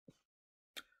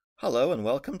Hello and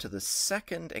welcome to the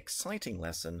second exciting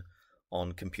lesson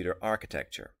on computer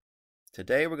architecture.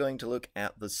 Today we're going to look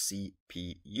at the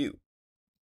CPU.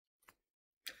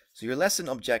 So your lesson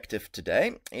objective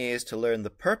today is to learn the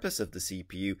purpose of the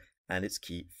CPU and its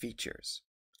key features.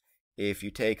 If you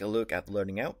take a look at the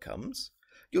learning outcomes,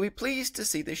 you'll be pleased to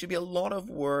see there should be a lot of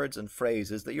words and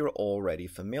phrases that you're already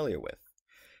familiar with.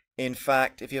 In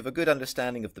fact, if you have a good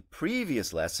understanding of the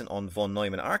previous lesson on von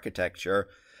Neumann Architecture,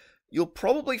 you'll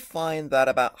probably find that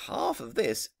about half of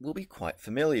this will be quite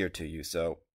familiar to you.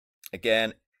 So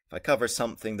again, if I cover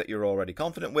something that you're already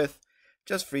confident with,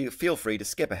 just feel free to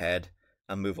skip ahead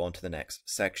and move on to the next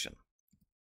section.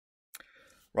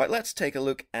 Right, let's take a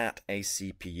look at a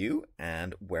CPU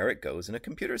and where it goes in a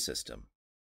computer system.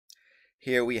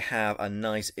 Here we have a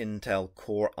nice Intel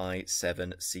Core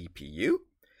i7 CPU,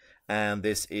 and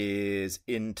this is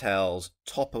Intel's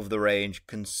top-of-the-range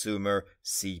consumer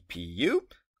CPU.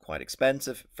 Quite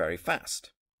expensive, very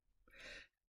fast.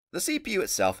 The CPU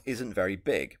itself isn't very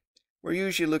big. We're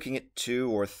usually looking at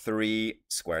 2 or 3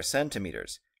 square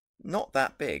centimeters. Not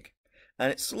that big.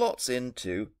 And it slots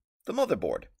into the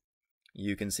motherboard.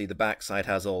 You can see the backside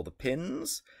has all the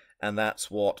pins, and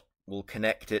that's what will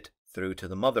connect it through to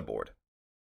the motherboard.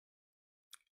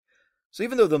 So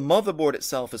even though the motherboard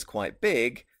itself is quite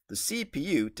big, the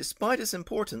CPU, despite its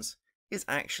importance, is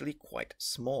actually quite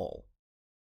small.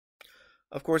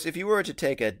 Of course, if you were to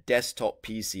take a desktop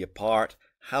PC apart,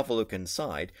 have a look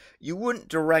inside, you wouldn't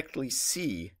directly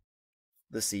see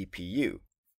the CPU.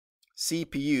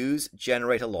 CPUs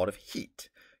generate a lot of heat.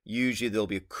 Usually there'll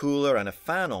be a cooler and a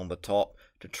fan on the top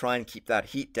to try and keep that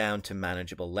heat down to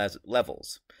manageable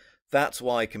levels. That's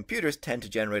why computers tend to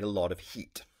generate a lot of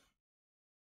heat.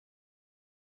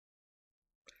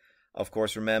 Of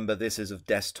course, remember this is a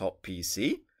desktop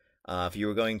PC. If you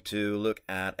were going to look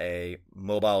at a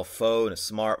mobile phone, a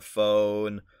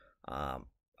smartphone, a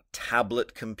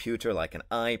tablet computer like an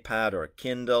iPad or a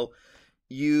Kindle,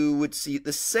 you would see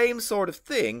the same sort of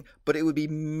thing, but it would be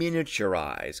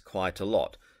miniaturized quite a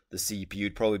lot. The CPU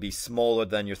would probably be smaller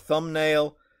than your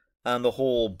thumbnail, and the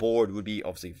whole board would be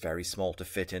obviously very small to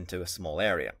fit into a small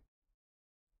area.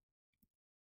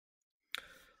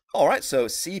 Alright, so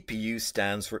CPU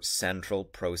stands for Central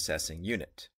Processing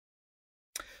Unit.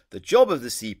 The job of the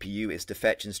CPU is to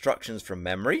fetch instructions from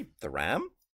memory, the RAM,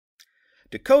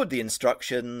 decode the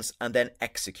instructions, and then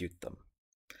execute them.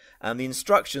 And the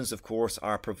instructions, of course,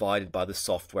 are provided by the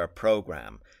software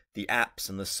program, the apps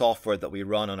and the software that we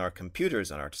run on our computers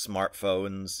and our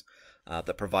smartphones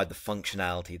that provide the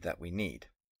functionality that we need.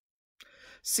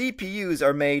 CPUs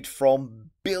are made from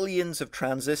billions of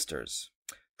transistors.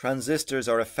 Transistors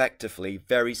are effectively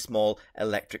very small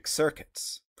electric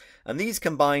circuits. And these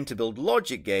combine to build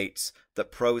logic gates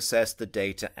that process the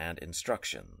data and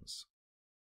instructions.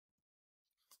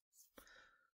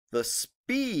 The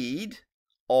speed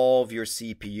of your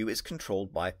CPU is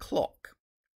controlled by a clock.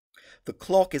 The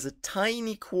clock is a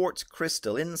tiny quartz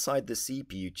crystal inside the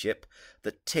CPU chip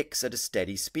that ticks at a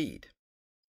steady speed.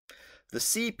 The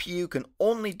CPU can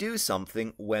only do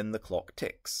something when the clock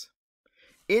ticks.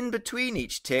 In between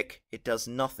each tick, it does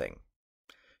nothing.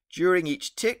 During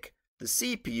each tick, the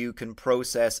CPU can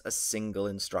process a single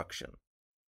instruction.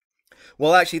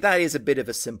 Well, actually, that is a bit of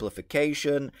a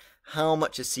simplification. How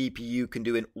much a CPU can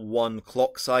do in one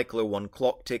clock cycle or one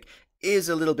clock tick is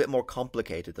a little bit more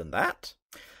complicated than that.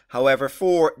 However,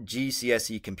 for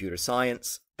GCSE computer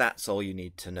science, that's all you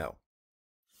need to know.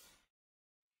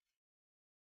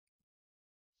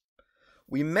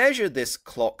 We measure this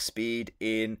clock speed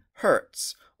in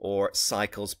hertz, or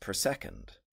cycles per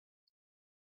second.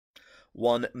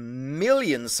 1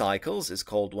 million cycles is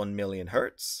called 1 million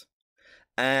hertz,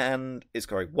 and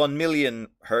 1 million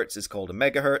hertz is called a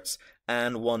megahertz,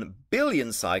 and 1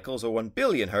 billion cycles or 1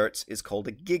 billion hertz is called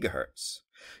a gigahertz.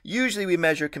 Usually we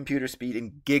measure computer speed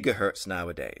in gigahertz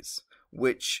nowadays,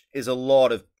 which is a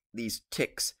lot of these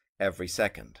ticks every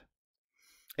second.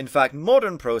 In fact,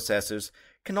 modern processors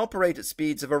can operate at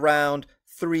speeds of around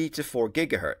 3 to 4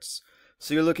 gigahertz,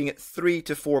 so you're looking at 3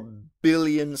 to 4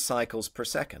 billion cycles per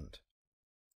second.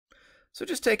 So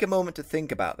just take a moment to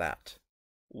think about that.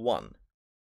 1,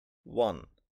 1,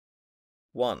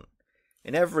 1.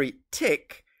 In every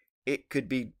tick, it could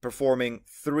be performing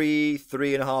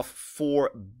 3.5,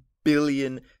 4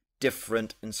 billion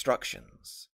different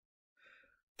instructions.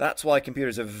 That's why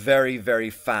computers are very, very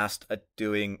fast at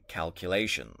doing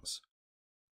calculations.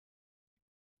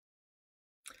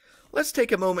 Let's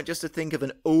take a moment just to think of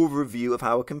an overview of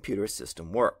how a computer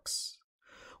system works.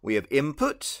 We have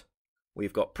input,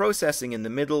 we've got processing in the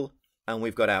middle, and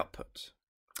we've got output.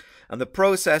 And the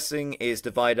processing is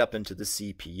divided up into the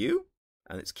CPU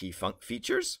and its key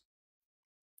features.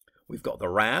 We've got the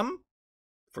RAM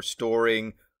for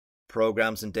storing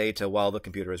programs and data while the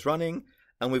computer is running,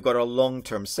 and we've got our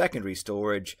long-term secondary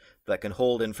storage that can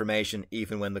hold information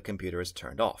even when the computer is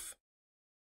turned off.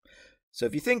 So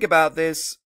if you think about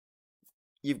this,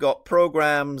 you've got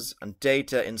programs and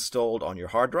data installed on your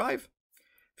hard drive.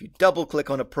 If you double-click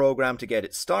on a program to get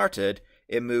it started,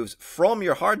 it moves from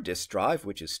your hard disk drive,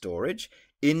 which is storage,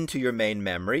 into your main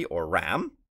memory, or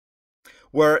RAM,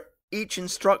 where each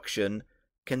instruction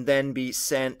can then be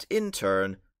sent in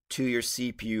turn to your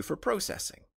CPU for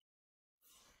processing.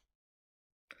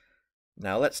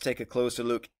 Now let's take a closer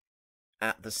look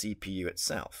at the CPU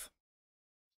itself.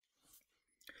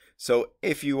 So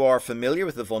if you are familiar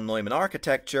with the von Neumann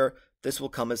architecture, this will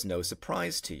come as no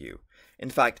surprise to you.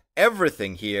 In fact,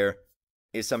 everything here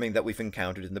is something that we've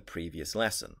encountered in the previous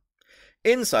lesson.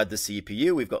 Inside the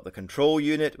CPU, we've got the control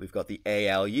unit, we've got the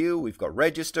ALU, we've got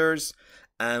registers,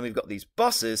 and we've got these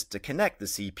buses to connect the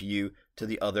CPU to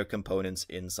the other components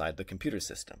inside the computer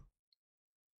system.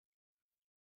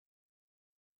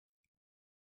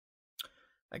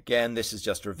 Again, this is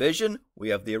just revision. We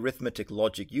have the arithmetic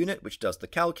logic unit, which does the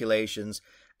calculations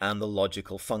and the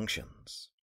logical functions.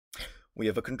 We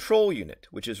have a control unit,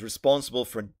 which is responsible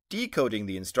for decoding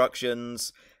the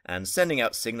instructions and sending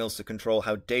out signals to control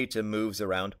how data moves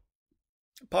around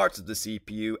parts of the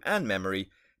CPU and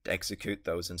memory to execute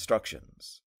those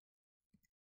instructions.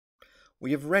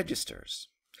 We have registers.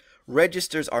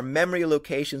 Registers are memory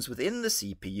locations within the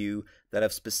CPU that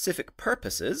have specific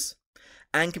purposes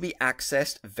and can be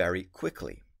accessed very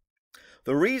quickly.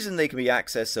 The reason they can be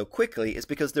accessed so quickly is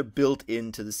because they're built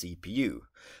into the CPU.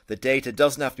 The data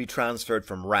doesn't have to be transferred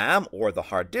from RAM or the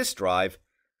hard disk drive.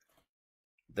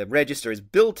 The register is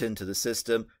built into the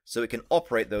system so it can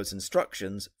operate those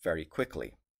instructions very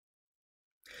quickly.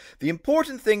 The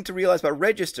important thing to realize about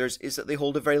registers is that they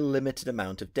hold a very limited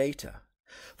amount of data.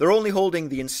 They're only holding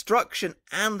the instruction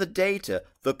and the data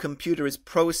the computer is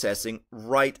processing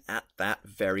right at that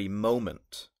very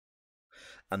moment.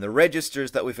 And the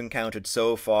registers that we've encountered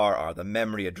so far are the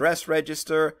memory address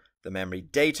register, the memory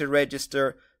data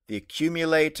register, the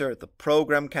accumulator, the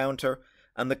program counter,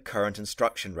 and the current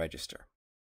instruction register.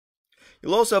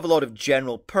 You'll also have a lot of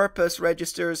general purpose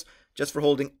registers, just for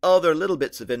holding other little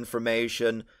bits of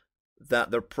information that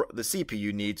the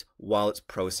CPU needs while it's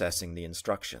processing the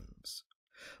instructions.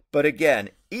 But again,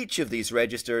 each of these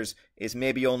registers is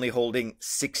maybe only holding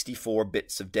 64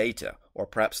 bits of data, or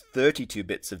perhaps 32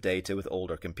 bits of data with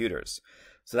older computers.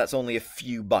 So that's only a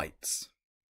few bytes.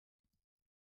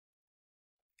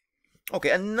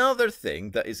 Okay, another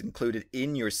thing that is included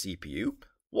in your CPU,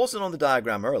 wasn't on the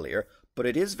diagram earlier, but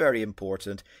it is very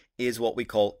important, is what we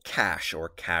call cache, or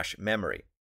cache memory.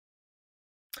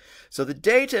 So the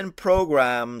data and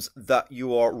programs that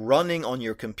you are running on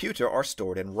your computer are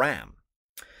stored in RAM.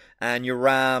 And your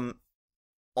RAM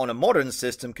on a modern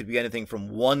system could be anything from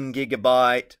 1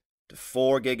 gigabyte to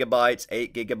 4 gigabytes,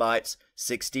 8 gigabytes,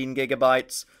 16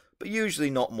 gigabytes, but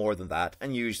usually not more than that,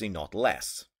 and usually not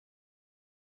less.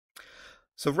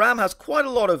 So RAM has quite a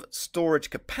lot of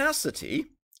storage capacity,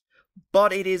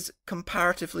 but it is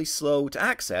comparatively slow to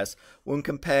access when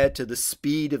compared to the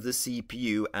speed of the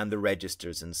CPU and the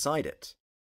registers inside it.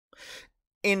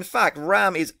 In fact,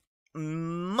 RAM is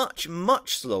much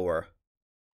slower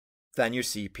than your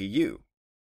CPU.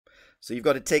 So you've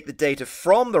got to take the data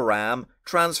from the RAM,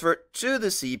 transfer it to the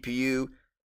CPU,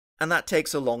 and that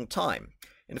takes a long time.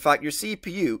 In fact, your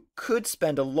CPU could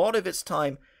spend a lot of its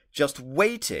time just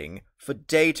waiting for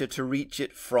data to reach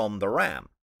it from the RAM.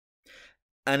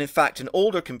 And in fact, in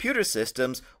older computer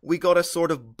systems, we got a sort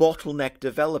of bottleneck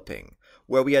developing,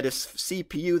 where we had a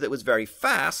CPU that was very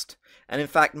fast, and in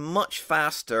fact much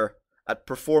faster at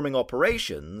performing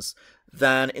operations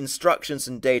than instructions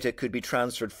and data could be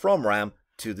transferred from RAM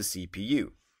to the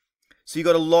CPU. So you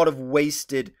got a lot of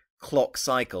wasted clock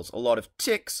cycles, a lot of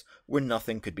ticks where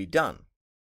nothing could be done.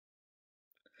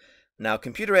 Now,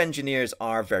 computer engineers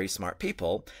are very smart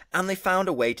people, and they found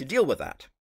a way to deal with that.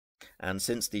 And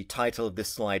since the title of this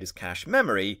slide is cache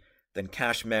memory, then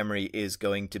cache memory is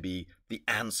going to be the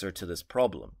answer to this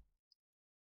problem.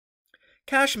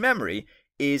 Cache memory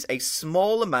is a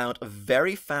small amount of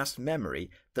very fast memory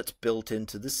that's built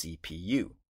into the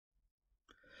CPU.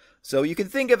 So you can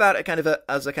think about it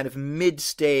as a kind of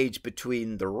mid-stage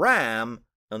between the RAM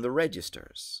and the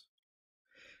registers.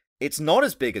 It's not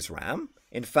as big as RAM.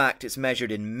 In fact, it's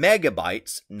measured in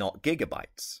megabytes, not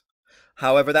gigabytes.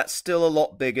 However, that's still a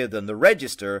lot bigger than the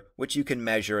register, which you can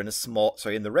measure in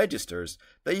in the registers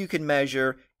that you can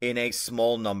measure in a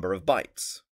small number of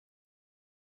bytes.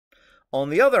 On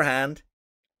the other hand,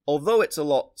 although it's a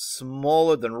lot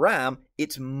smaller than RAM,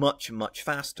 it's much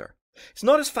faster. It's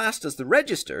not as fast as the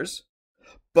registers,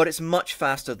 but it's much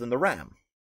faster than the RAM.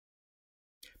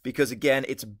 Because again,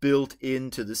 it's built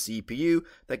into the CPU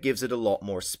that gives it a lot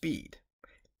more speed.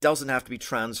 It doesn't have to be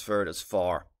transferred as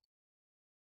far.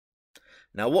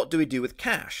 Now, what do we do with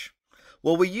cache?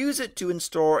 Well, we use it to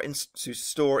store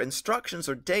instructions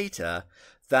or data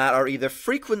that are either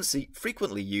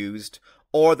frequently used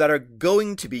or that are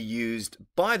going to be used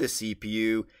by the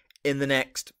CPU in the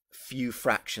next few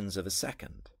fractions of a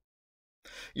second.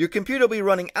 Your computer will be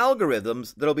running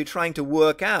algorithms that will be trying to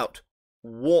work out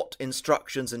what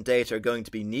instructions and data are going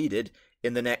to be needed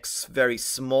in the next very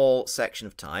small section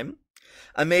of time,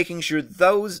 and making sure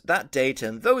that data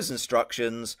and those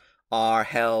instructions are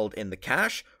held in the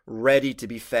cache, ready to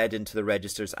be fed into the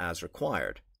registers as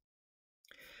required.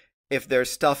 If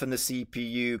there's stuff in the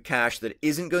CPU cache that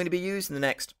isn't going to be used in the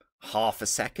next half a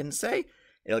second, say,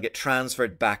 it'll get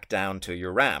transferred back down to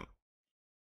your RAM.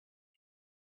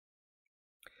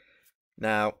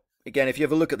 Now, again, if you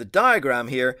have a look at the diagram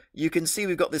here, you can see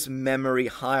we've got this memory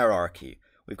hierarchy.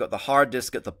 We've got the hard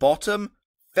disk at the bottom,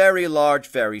 very large,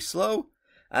 very slow,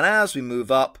 and as we move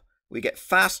up, we get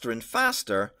faster and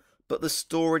faster, but the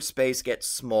storage space gets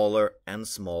smaller and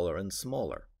smaller and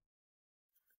smaller.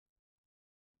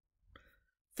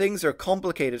 Things are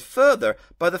complicated further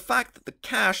by the fact that the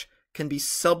cache can be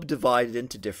subdivided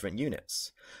into different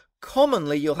units.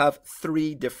 Commonly, you'll have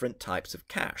 3 different types of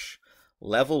cache.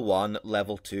 Level 1,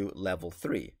 Level 2, Level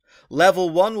 3. Level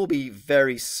 1 will be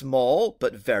very small,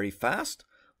 but very fast.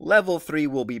 Level 3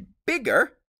 will be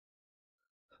bigger,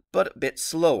 but a bit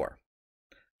slower.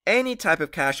 Any type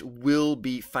of cache will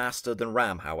be faster than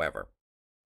RAM, however.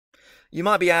 You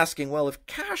might be asking, well, if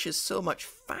cache is so much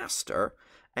faster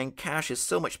and cache is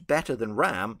so much better than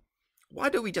RAM, why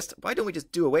don't we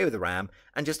just do away with the RAM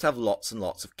and just have lots and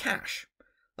lots of cache?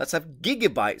 Let's have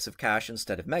gigabytes of cache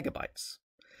instead of megabytes.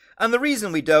 And the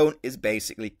reason we don't is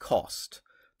basically cost.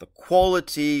 The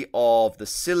quality of the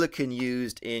silicon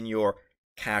used in your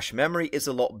cache memory is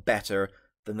a lot better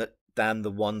than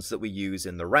the ones that we use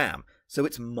in the RAM, so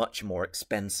it's much more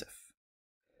expensive.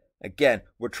 Again,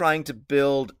 we're trying to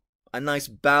build a nice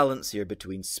balance here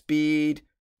between speed,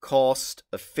 cost,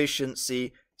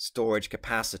 efficiency, storage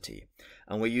capacity.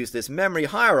 And we use this memory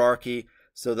hierarchy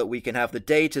so that we can have the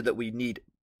data that we need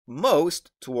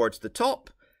most towards the top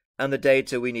and the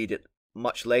data we need it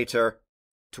much later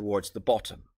towards the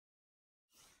bottom.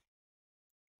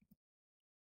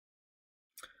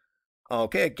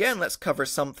 Okay, again, let's cover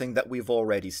something that we've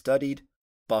already studied,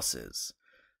 buses.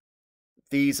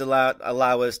 These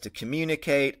allow us to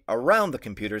communicate around the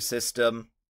computer system,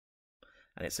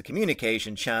 and it's a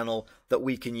communication channel that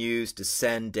we can use to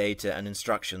send data and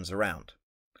instructions around.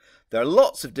 There are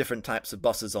lots of different types of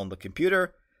buses on the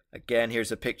computer. Again,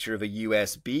 here's a picture of a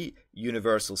USB,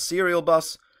 Universal Serial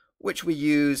Bus, which we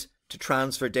use to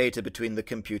transfer data between the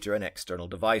computer and external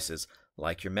devices,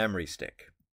 like your memory stick.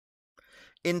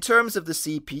 In terms of the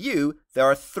CPU, there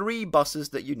are 3 buses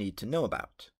that you need to know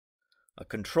about: a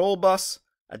control bus,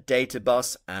 a data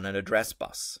bus, and an address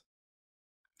bus.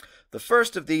 The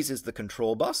first of these is the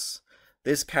control bus.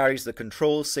 This carries the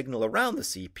control signal around the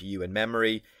CPU and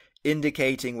memory,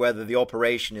 indicating whether the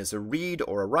operation is a read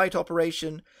or a write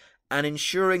operation, and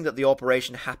ensuring that the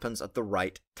operation happens at the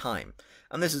right time.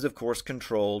 And this is, of course,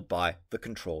 controlled by the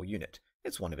control unit.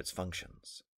 It's one of its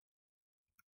functions.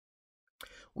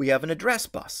 We have an address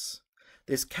bus.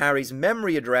 This carries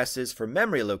memory addresses for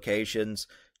memory locations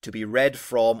to be read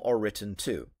from or written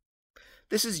to.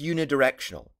 This is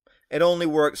unidirectional. It only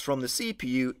works from the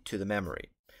CPU to the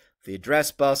memory. The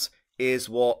address bus is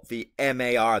what the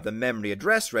MAR, the memory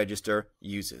address register,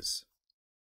 uses.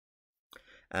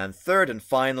 And third and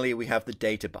finally, we have the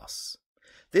data bus.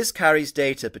 This carries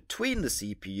data between the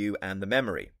CPU and the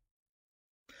memory.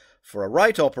 For a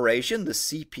write operation, the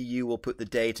CPU will put the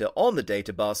data on the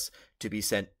data bus to be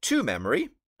sent to memory.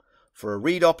 For a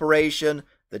read operation,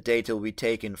 the data will be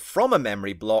taken from a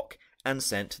memory block and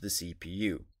sent to the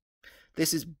CPU.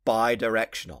 This is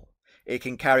bidirectional. It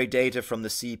can carry data from the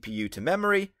CPU to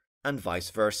memory and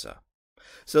vice versa.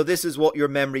 So this is what your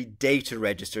memory data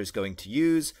register is going to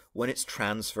use when it's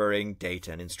transferring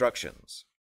data and instructions.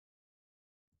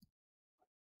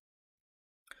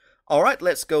 Alright,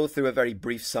 let's go through a very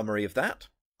brief summary of that.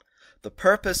 The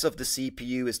purpose of the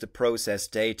CPU is to process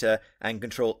data and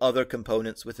control other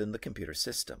components within the computer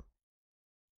system.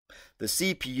 The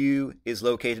CPU is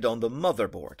located on the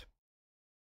motherboard.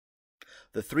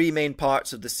 The 3 main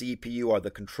parts of the CPU are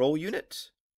the control unit,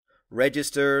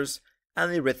 registers,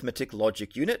 and the arithmetic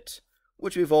logic unit,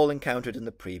 which we've all encountered in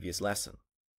the previous lesson.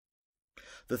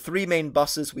 The 3 main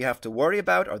buses we have to worry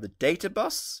about are the data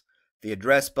bus, the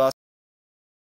address bus,